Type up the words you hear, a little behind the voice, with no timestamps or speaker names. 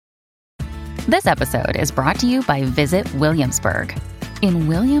This episode is brought to you by Visit Williamsburg. In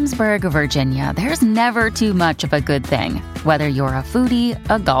Williamsburg, Virginia, there's never too much of a good thing. Whether you're a foodie,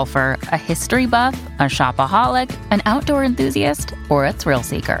 a golfer, a history buff, a shopaholic, an outdoor enthusiast, or a thrill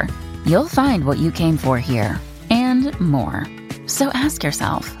seeker, you'll find what you came for here and more. So ask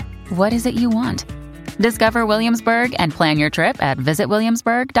yourself, what is it you want? Discover Williamsburg and plan your trip at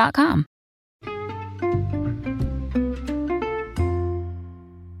visitwilliamsburg.com.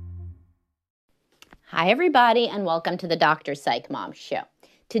 Hi, everybody, and welcome to the Dr. Psych Mom Show.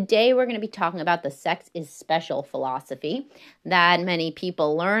 Today, we're going to be talking about the sex is special philosophy that many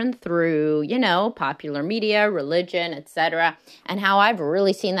people learn through, popular media, religion, etc., and how I've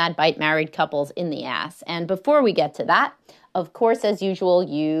really seen that bite married couples in the ass. And before we get to that, of course, as usual,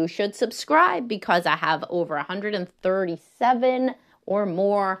 you should subscribe because I have over 137 or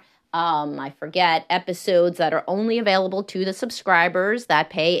more episodes that are only available to the subscribers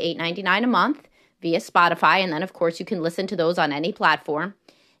that pay $8.99 a month via Spotify. And then, of course, you can listen to those on any platform.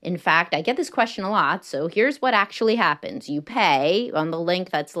 In fact, I get this question a lot. So here's what actually happens. You pay on the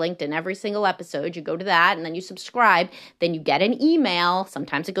link that's linked in every single episode. You go to that and then you subscribe. Then you get an email.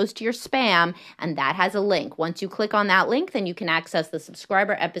 Sometimes it goes to your spam and that has a link. Once you click on that link, then you can access the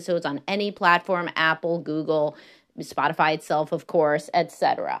subscriber episodes on any platform, Apple, Google, Spotify itself, of course,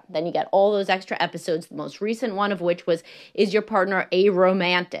 etc. Then you get all those extra episodes, the most recent one of which was, is your partner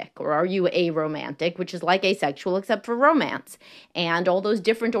aromantic, or are you aromantic, which is like asexual except for romance. And all those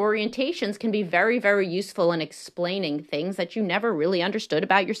different orientations can be very, very useful in explaining things that you never really understood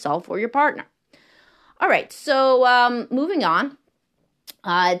about yourself or your partner. All right, so moving on.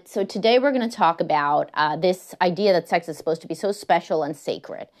 So today we're going to talk about this idea that sex is supposed to be so special and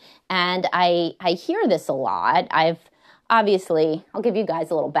sacred. And I hear this a lot. I'll give you guys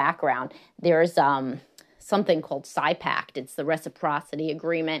a little background. There's something called PSI-PACT. It's the Reciprocity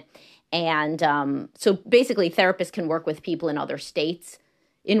Agreement. And so basically therapists can work with people in other states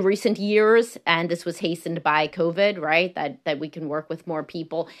in recent years, and this was hastened by COVID, right? That we can work with more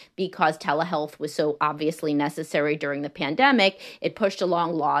people because telehealth was so obviously necessary during the pandemic. It pushed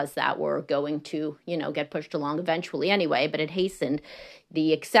along laws that were going to, get pushed along eventually anyway, but it hastened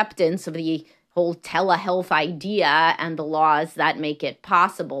the acceptance of the whole telehealth idea and the laws that make it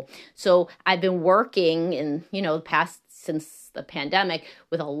possible. So I've been working in, since the pandemic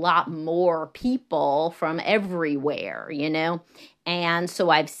with a lot more people from everywhere, And so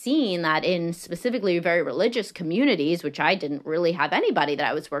I've seen that in specifically very religious communities, which I didn't really have anybody that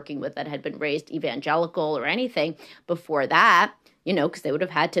I was working with that had been raised evangelical or anything before that, because they would have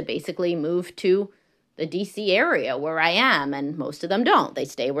had to basically move to the DC area where I am. And most of them don't. They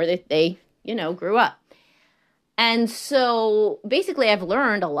stay where they grew up. And so basically I've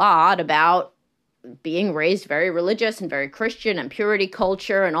learned a lot about being raised very religious and very Christian and purity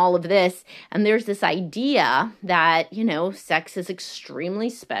culture and all of this. And there's this idea that, sex is extremely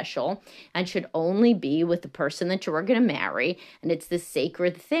special and should only be with the person that you are going to marry. And it's this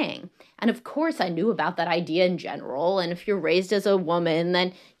sacred thing. And of course, I knew about that idea in general. And if you're raised as a woman,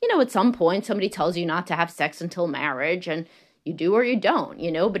 then, at some point, somebody tells you not to have sex until marriage. And you do or you don't,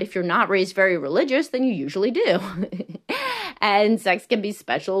 but if you're not raised very religious, then you usually do. And sex can be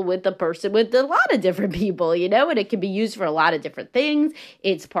special with a person, with a lot of different people, and it can be used for a lot of different things.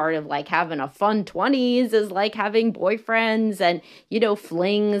 It's part of like having a fun 20s is like having boyfriends and,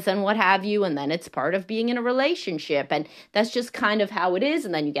 flings and what have you. And then it's part of being in a relationship. And that's just kind of how it is.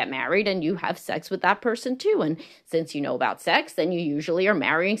 And then you get married and you have sex with that person too. And since you know about sex, then you usually are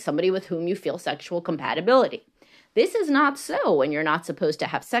marrying somebody with whom you feel sexual compatibility. This is not so when you're not supposed to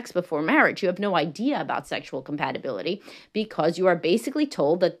have sex before marriage. You have no idea about sexual compatibility because you are basically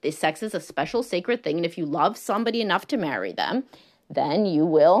told that this sex is a special sacred thing. And if you love somebody enough to marry them, then you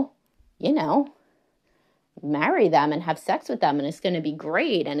will, marry them and have sex with them. And it's going to be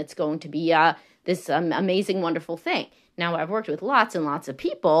great. And it's going to be this amazing, wonderful thing. Now, I've worked with lots and lots of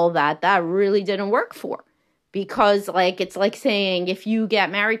people that really didn't work for. Because, it's like saying if you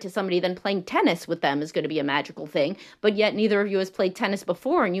get married to somebody, then playing tennis with them is going to be a magical thing. But yet neither of you has played tennis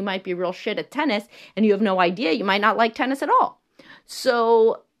before, and you might be real shit at tennis, and you have no idea. You might not like tennis at all.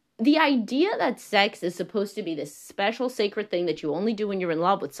 So the idea that sex is supposed to be this special, sacred thing that you only do when you're in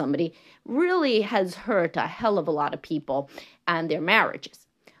love with somebody really has hurt a hell of a lot of people and their marriages.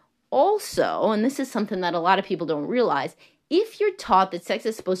 Also, and this is something that a lot of people don't realize, if you're taught that sex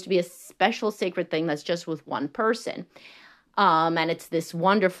is supposed to be a special sacred thing that's just with one person, and it's this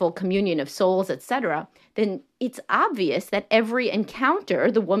wonderful communion of souls, etc., then it's obvious that every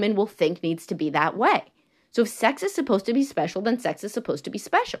encounter the woman will think needs to be that way. So if sex is supposed to be special, then sex is supposed to be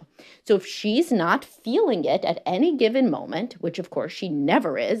special. So if she's not feeling it at any given moment, which of course she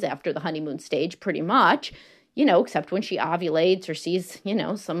never is after the honeymoon stage pretty much, except when she ovulates or sees,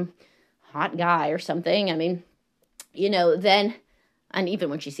 some hot guy or something. I mean, then, and even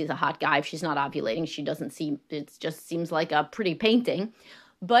when she sees a hot guy, if she's not ovulating, it just seems like a pretty painting.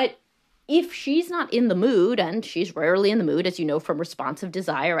 But if she's not in the mood, and she's rarely in the mood, as you know from responsive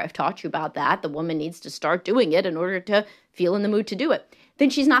desire, I've taught you about that, the woman needs to start doing it in order to feel in the mood to do it, then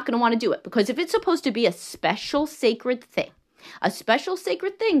she's not going to want to do it. Because if it's supposed to be a special sacred thing, a special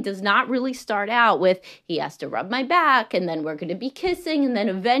sacred thing does not really start out with, he has to rub my back, and then we're going to be kissing, and then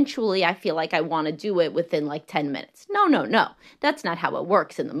eventually I feel like I want to do it within like 10 minutes. No. That's not how it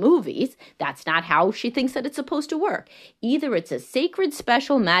works in the movies. That's not how she thinks that it's supposed to work. Either it's a sacred,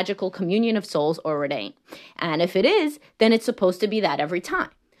 special, magical communion of souls, or it ain't. And if it is, then it's supposed to be that every time.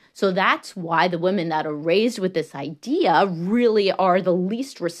 So that's why the women that are raised with this idea really are the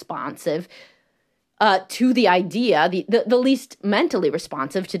least responsive to the idea, the least mentally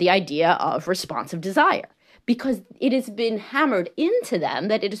responsive to the idea of responsive desire, because it has been hammered into them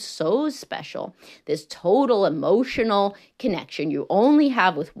that it is so special, this total emotional connection you only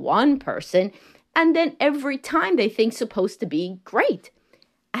have with one person, and then every time they think supposed to be great.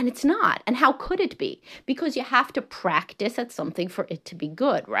 And it's not. And how could it be? Because you have to practice at something for it to be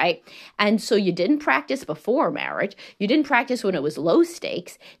good, right? And so you didn't practice before marriage. You didn't practice when it was low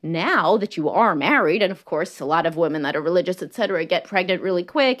stakes. Now that you are married, and of course, a lot of women that are religious, etc., get pregnant really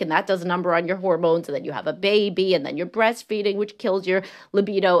quick, and that does a number on your hormones, and then you have a baby, and then you're breastfeeding, which kills your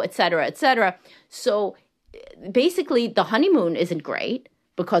libido, etc., etc. So basically, the honeymoon isn't great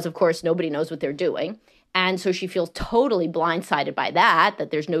because, of course, nobody knows what they're doing. And so she feels totally blindsided by that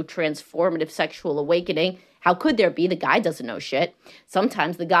there's no transformative sexual awakening. How could there be? The guy doesn't know shit.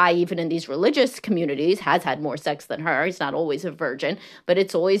 Sometimes the guy, even in these religious communities, has had more sex than her. He's not always a virgin, but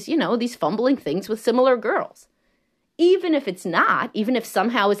it's always, these fumbling things with similar girls. Even if it's not, even if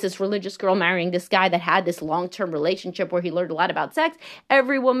somehow it's this religious girl marrying this guy that had this long-term relationship where he learned a lot about sex,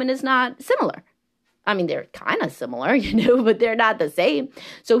 every woman is not similar. I mean, they're kind of similar, but they're not the same.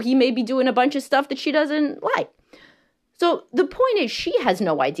 So he may be doing a bunch of stuff that she doesn't like. So the point is, she has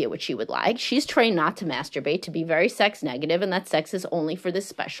no idea what she would like. She's trained not to masturbate, to be very sex negative, and that sex is only for this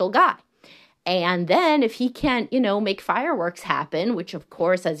special guy. And then if he can't, make fireworks happen, which of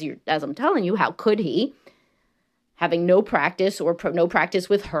course, as I'm telling you, how could he? Having no practice or no practice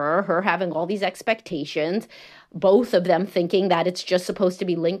with her having all these expectations, both of them thinking that it's just supposed to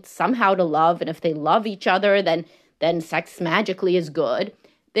be linked somehow to love. And if they love each other, then sex magically is good.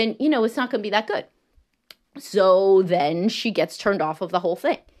 Then, it's not going to be that good. So then she gets turned off of the whole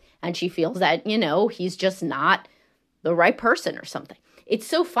thing. And she feels that, he's just not the right person or something. It's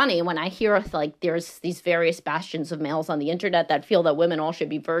so funny when I hear there's these various bastions of males on the internet that feel that women all should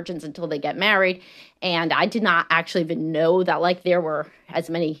be virgins until they get married. And I did not actually even know that there were as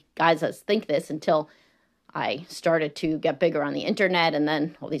many guys as think this until I started to get bigger on the internet. And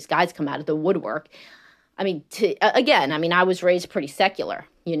then all these guys come out of the woodwork. I mean, I was raised pretty secular,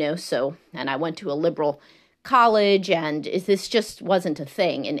 and I went to a liberal college, and this just wasn't a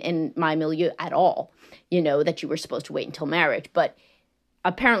thing in my milieu at all, that you were supposed to wait until marriage. But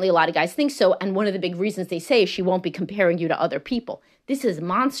apparently a lot of guys think so, and one of the big reasons they say is she won't be comparing you to other people. This is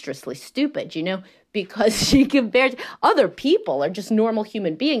monstrously stupid, because she compares other people are just normal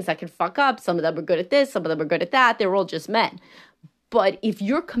human beings that can fuck up. Some of them are good at this, some of them are good at that. They're all just men. But if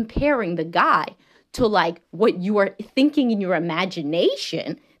you're comparing the guy to what you are thinking in your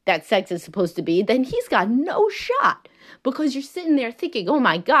imagination that sex is supposed to be, then he's got no shot. Because you're sitting there thinking, oh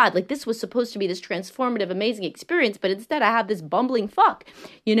my God, this was supposed to be this transformative, amazing experience, but instead I have this bumbling fuck,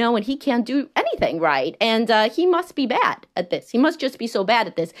 and he can't do anything right. And he must be bad at this. He must just be so bad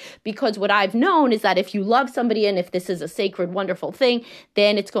at this. Because what I've known is that if you love somebody and if this is a sacred, wonderful thing,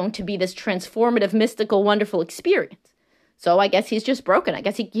 then it's going to be this transformative, mystical, wonderful experience. So I guess he's just broken. I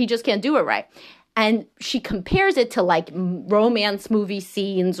guess he just can't do it right. And she compares it to romance movie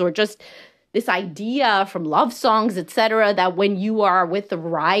scenes or just this idea from love songs, etc., that when you are with the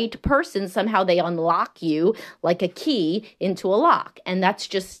right person, somehow they unlock you like a key into a lock. And that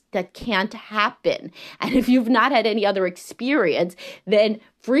can't happen. And if you've not had any other experience, then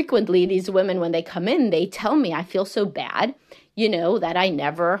frequently these women, when they come in, they tell me, I feel so bad, that I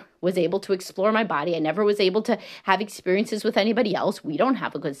never was able to explore my body. I never was able to have experiences with anybody else. We don't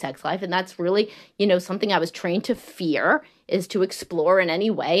have a good sex life. And that's really, something I was trained to fear, is to explore in any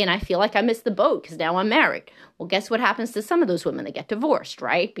way. And I feel like I missed the boat because now I'm married. Well, guess what happens to some of those women? They get divorced,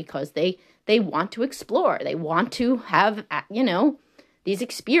 right? Because they want to explore. They want to have, these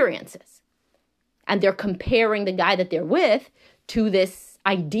experiences. and they're comparing the guy that they're with to this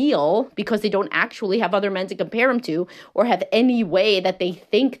ideal because they don't actually have other men to compare him to or have any way that they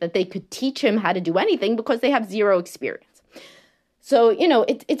think that they could teach him how to do anything because they have zero experience. So,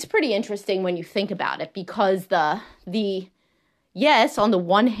 it's pretty interesting when you think about it, because yes, on the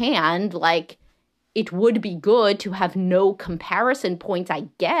one hand, like, it would be good to have no comparison points, I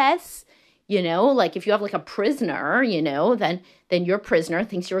guess, like if you have like a prisoner, then your prisoner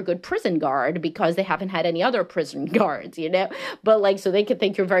thinks you're a good prison guard because they haven't had any other prison guards, but like, so they could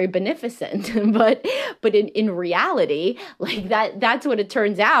think you're very beneficent, but in reality, like that's what it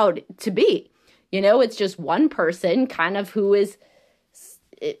turns out to be. It's just one person kind of who is,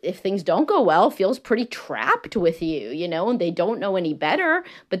 if things don't go well, feels pretty trapped with you, and they don't know any better,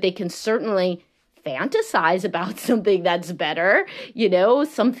 but they can certainly fantasize about something that's better,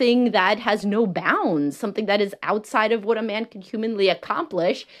 something that has no bounds, something that is outside of what a man can humanly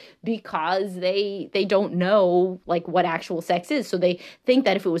accomplish, because they don't know like what actual sex is. So they think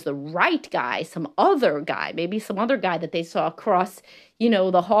that if it was the right guy, some other guy that they saw across,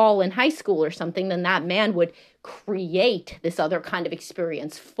 the hall in high school or something, then that man would create this other kind of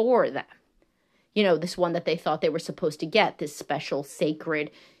experience for them. This one that they thought they were supposed to get, this special,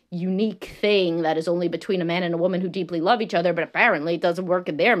 sacred, unique thing that is only between a man and a woman who deeply love each other, but apparently it doesn't work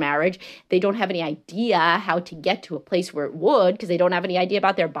in their marriage. They don't have any idea how to get to a place where it would, because they don't have any idea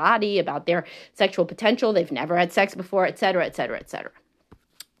about their body, about their sexual potential. They've never had sex before, et cetera, et cetera, et cetera.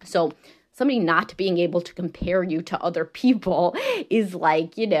 So somebody not being able to compare you to other people is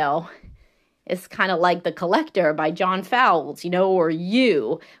like, it's kind of like The Collector by John Fowles, or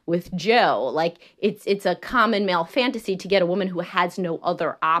You with Joe. Like, it's a common male fantasy to get a woman who has no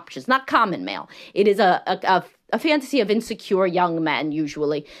other options. Not common male. It is a fantasy of insecure young men,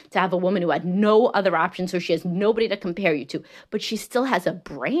 usually, to have a woman who had no other options, so she has nobody to compare you to. But she still has a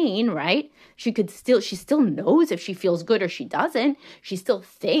brain, right? She still knows if she feels good or she doesn't. She still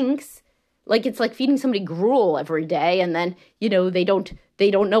thinks. Like, it's like feeding somebody gruel every day, and then, they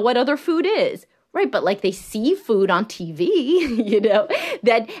don't know what other food is, right? But like, they see food on TV,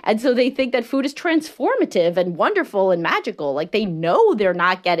 and so they think that food is transformative and wonderful and magical. Like, they know they're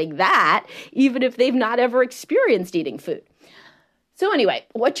not getting that, even if they've not ever experienced eating food. So anyway,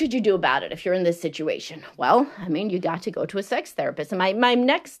 what should you do about it if you're in this situation? Well, you got to go to a sex therapist. And my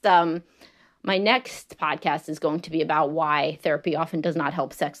next podcast is going to be about why therapy often does not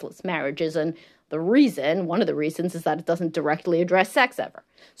help sexless marriages. And one of the reasons is that it doesn't directly address sex ever.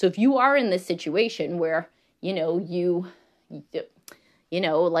 So if you are in this situation where, like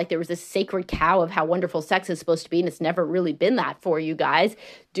there was this sacred cow of how wonderful sex is supposed to be, and it's never really been that for you guys,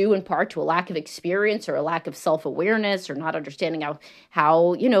 due in part to a lack of experience or a lack of self-awareness or not understanding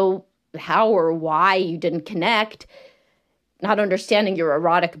how or why you didn't connect, not understanding your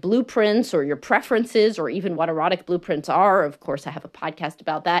erotic blueprints or your preferences or even what erotic blueprints are. Of course, I have a podcast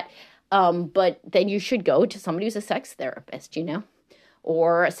about that. But then you should go to somebody who's a sex therapist,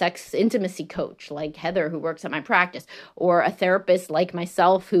 or a sex intimacy coach like Heather, who works at my practice, or a therapist like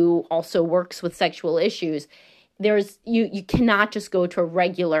myself who also works with sexual issues. You cannot just go to a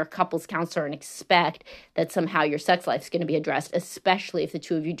regular couples counselor and expect that somehow your sex life is going to be addressed, especially if the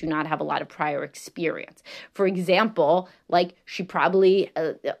two of you do not have a lot of prior experience. For example, like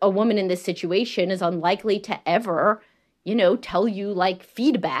a woman in this situation is unlikely to ever, tell you like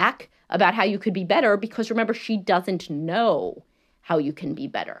feedback about how you could be better, because remember, she doesn't know how you can be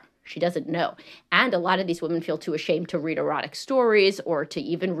better. She doesn't know. And a lot of these women feel too ashamed to read erotic stories or to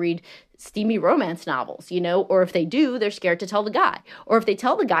even read steamy romance novels, or if they do, they're scared to tell the guy. Or if they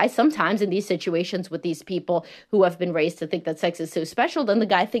tell the guy, sometimes in these situations with these people who have been raised to think that sex is so special, then the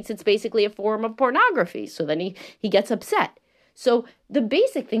guy thinks it's basically a form of pornography. So then he gets upset. So the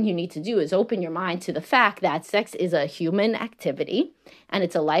basic thing you need to do is open your mind to the fact that sex is a human activity, and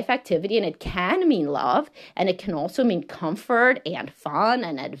it's a life activity, and it can mean love, and it can also mean comfort and fun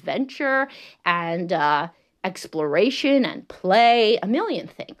and adventure and exploration and play, a million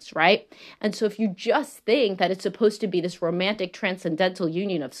things, right? And so if you just think that it's supposed to be this romantic transcendental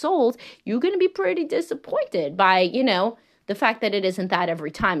union of souls, you're going to be pretty disappointed by, the fact that it isn't that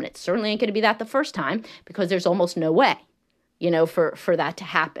every time. And it certainly ain't going to be that the first time, because there's almost no way. For that to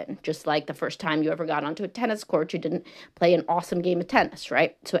happen. Just like the first time you ever got onto a tennis court, you didn't play an awesome game of tennis,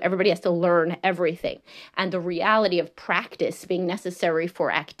 right? So everybody has to learn everything. And the reality of practice being necessary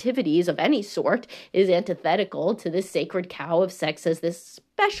for activities of any sort is antithetical to this sacred cow of sex as this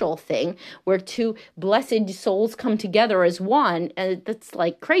special thing where two blessed souls come together as one. And that's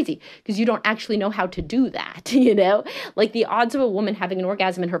like crazy, because you don't actually know how to do that, Like the odds of a woman having an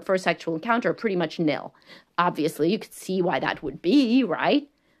orgasm in her first sexual encounter are pretty much nil. Obviously, you could see why that would be, right?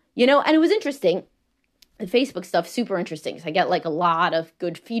 And it was interesting. the Facebook stuff, super interesting. So I get like a lot of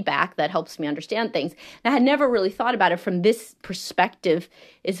good feedback that helps me understand things. And I had never really thought about it from this perspective.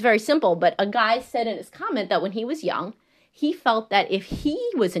 It's very simple, but a guy said in his comment that when he was young, he felt that if he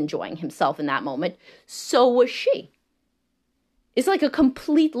was enjoying himself in that moment, so was she. It's like a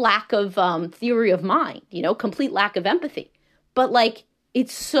complete lack of theory of mind, complete lack of empathy. But like,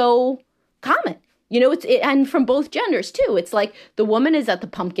 it's so common. And from both genders too. It's like the woman is at the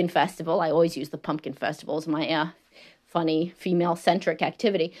pumpkin festival. I always use the pumpkin festival as my funny female-centric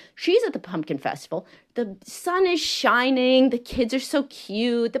activity. She's at the pumpkin festival. The sun is shining. The kids are so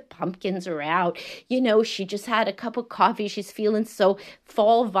cute. The pumpkins are out. She just had a cup of coffee. She's feeling so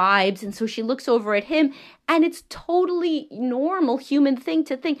fall vibes. And so she looks over at him, and it's totally normal human thing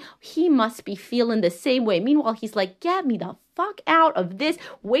to think he must be feeling the same way. Meanwhile, he's like, get me the fuck out of this,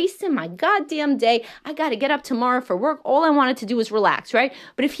 wasting my goddamn day. I got to get up tomorrow for work. All I wanted to do was relax, right?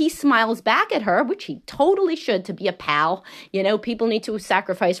 But if he smiles back at her, which he totally should to be a pal, people need to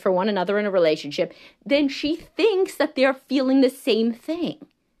sacrifice for one another in a relationship, then she thinks that they're feeling the same thing.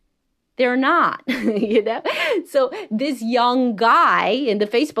 They're not, So this young guy in the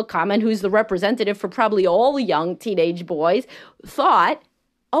Facebook comment, who's the representative for probably all young teenage boys, thought,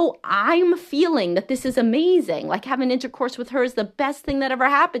 oh, I'm feeling that this is amazing. Like having intercourse with her is the best thing that ever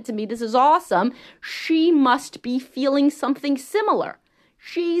happened to me. This is awesome. She must be feeling something similar.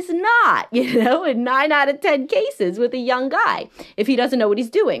 She's not, in 9 out of 10 cases with a young guy, if he doesn't know what he's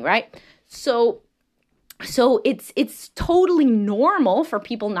doing, right? So it's totally normal for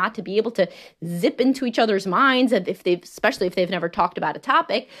people not to be able to zip into each other's minds, especially if they've never talked about a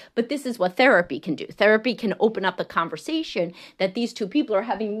topic. But this is what therapy can do. Therapy can open up the conversation that these two people are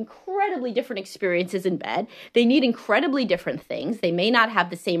having incredibly different experiences in bed. They need incredibly different things. They may not have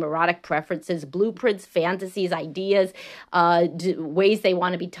the same erotic preferences, blueprints, fantasies, ideas, ways they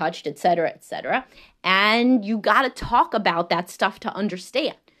want to be touched, et cetera, et cetera. And you got to talk about that stuff to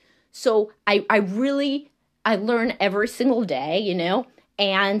understand. So I learn every single day,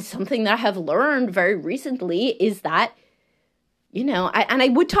 and something that I have learned very recently is that, I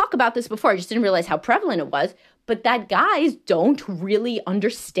would talk about this before, I just didn't realize how prevalent it was, but that guys don't really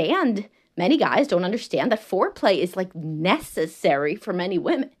understand, many guys don't understand that foreplay is like necessary for many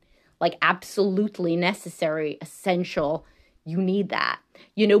women, like absolutely necessary, essential. You need that,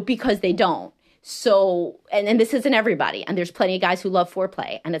 because they don't. So, and this isn't everybody, and there's plenty of guys who love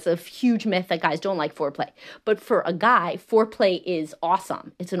foreplay, and it's a huge myth that guys don't like foreplay. But for a guy, foreplay is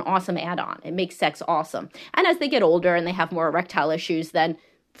awesome. It's an awesome add-on. It makes sex awesome. And as they get older and they have more erectile issues, then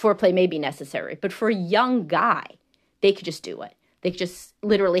foreplay may be necessary. But for a young guy, they could just do it. They could just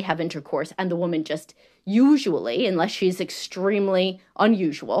literally have intercourse, and the woman just usually, unless she's extremely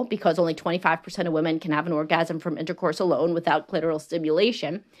unusual, because only 25% of women can have an orgasm from intercourse alone without clitoral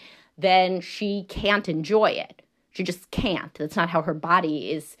stimulation, then she can't enjoy it. She just can't. That's not how her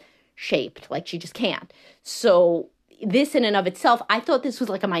body is shaped. Like, she just can't. So this in and of itself, I thought this was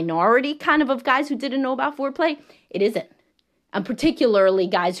like a minority kind of guys who didn't know about foreplay. It isn't. And particularly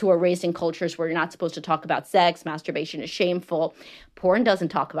guys who are raised in cultures where you're not supposed to talk about sex, masturbation is shameful. Porn doesn't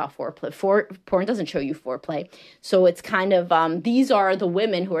talk about foreplay. Porn doesn't show you foreplay. So it's kind of, these are the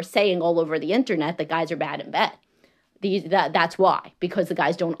women who are saying all over the internet that guys are bad in bed. That's why, because the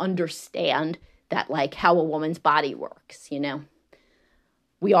guys don't understand that, like, how a woman's body works,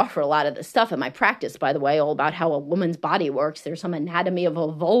 We offer a lot of this stuff in my practice, by the way, all about how a woman's body works. There's some anatomy of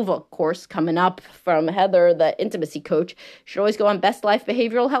a vulva course coming up from Heather, the intimacy coach. You should always go on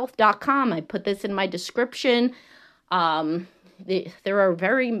bestlifebehavioralhealth.com. I put this in my description. I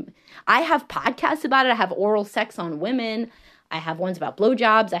have podcasts about it. I have oral sex on women. I have ones about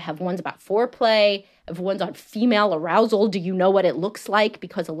blowjobs. I have ones about foreplay. I have ones on female arousal. Do you know what it looks like?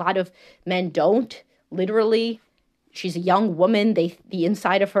 Because a lot of men don't. Literally, she's a young woman. The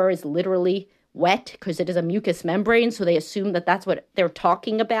inside of her is literally wet because it is a mucous membrane. So they assume that that's what they're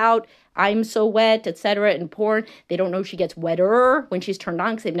talking about. I'm so wet, etc. In porn, they don't know she gets wetter when she's turned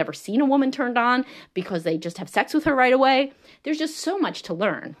on because they've never seen a woman turned on because they just have sex with her right away. There's just so much to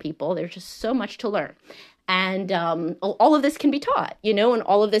learn, people. There's just so much to learn. And all of this can be taught, and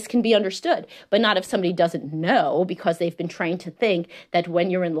all of this can be understood, but not if somebody doesn't know because they've been trained to think that when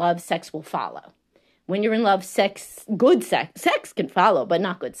you're in love, sex will follow. When you're in love, good sex can follow, but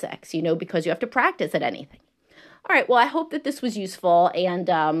not good sex, because you have to practice at anything. All right, well, I hope that this was useful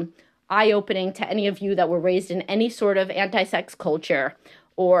and eye-opening to any of you that were raised in any sort of anti-sex culture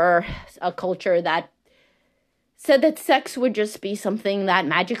or a culture that said that sex would just be something that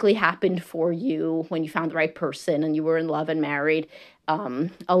magically happened for you when you found the right person and you were in love and married.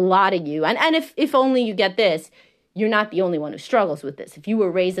 A lot of you, and if only you get this, you're not the only one who struggles with this. If you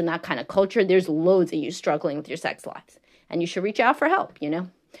were raised in that kind of culture, there's loads of you struggling with your sex lives. And you should reach out for help,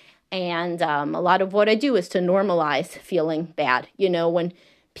 And a lot of what I do is to normalize feeling bad. When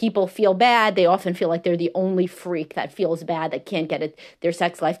people feel bad, they often feel like they're the only freak that feels bad, that can't get their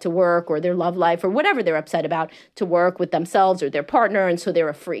sex life to work, or their love life, or whatever they're upset about, to work with themselves or their partner, and so they're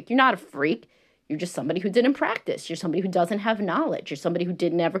a freak. You're not a freak. You're just somebody who didn't practice. You're somebody who doesn't have knowledge. You're somebody who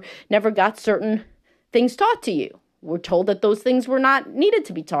never got certain things taught to you. We're told that those things were not needed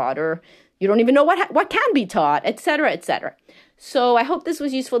to be taught, or you don't even know what can be taught, etc., etc. So I hope this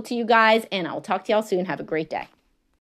was useful to you guys, and I'll talk to y'all soon. Have a great day.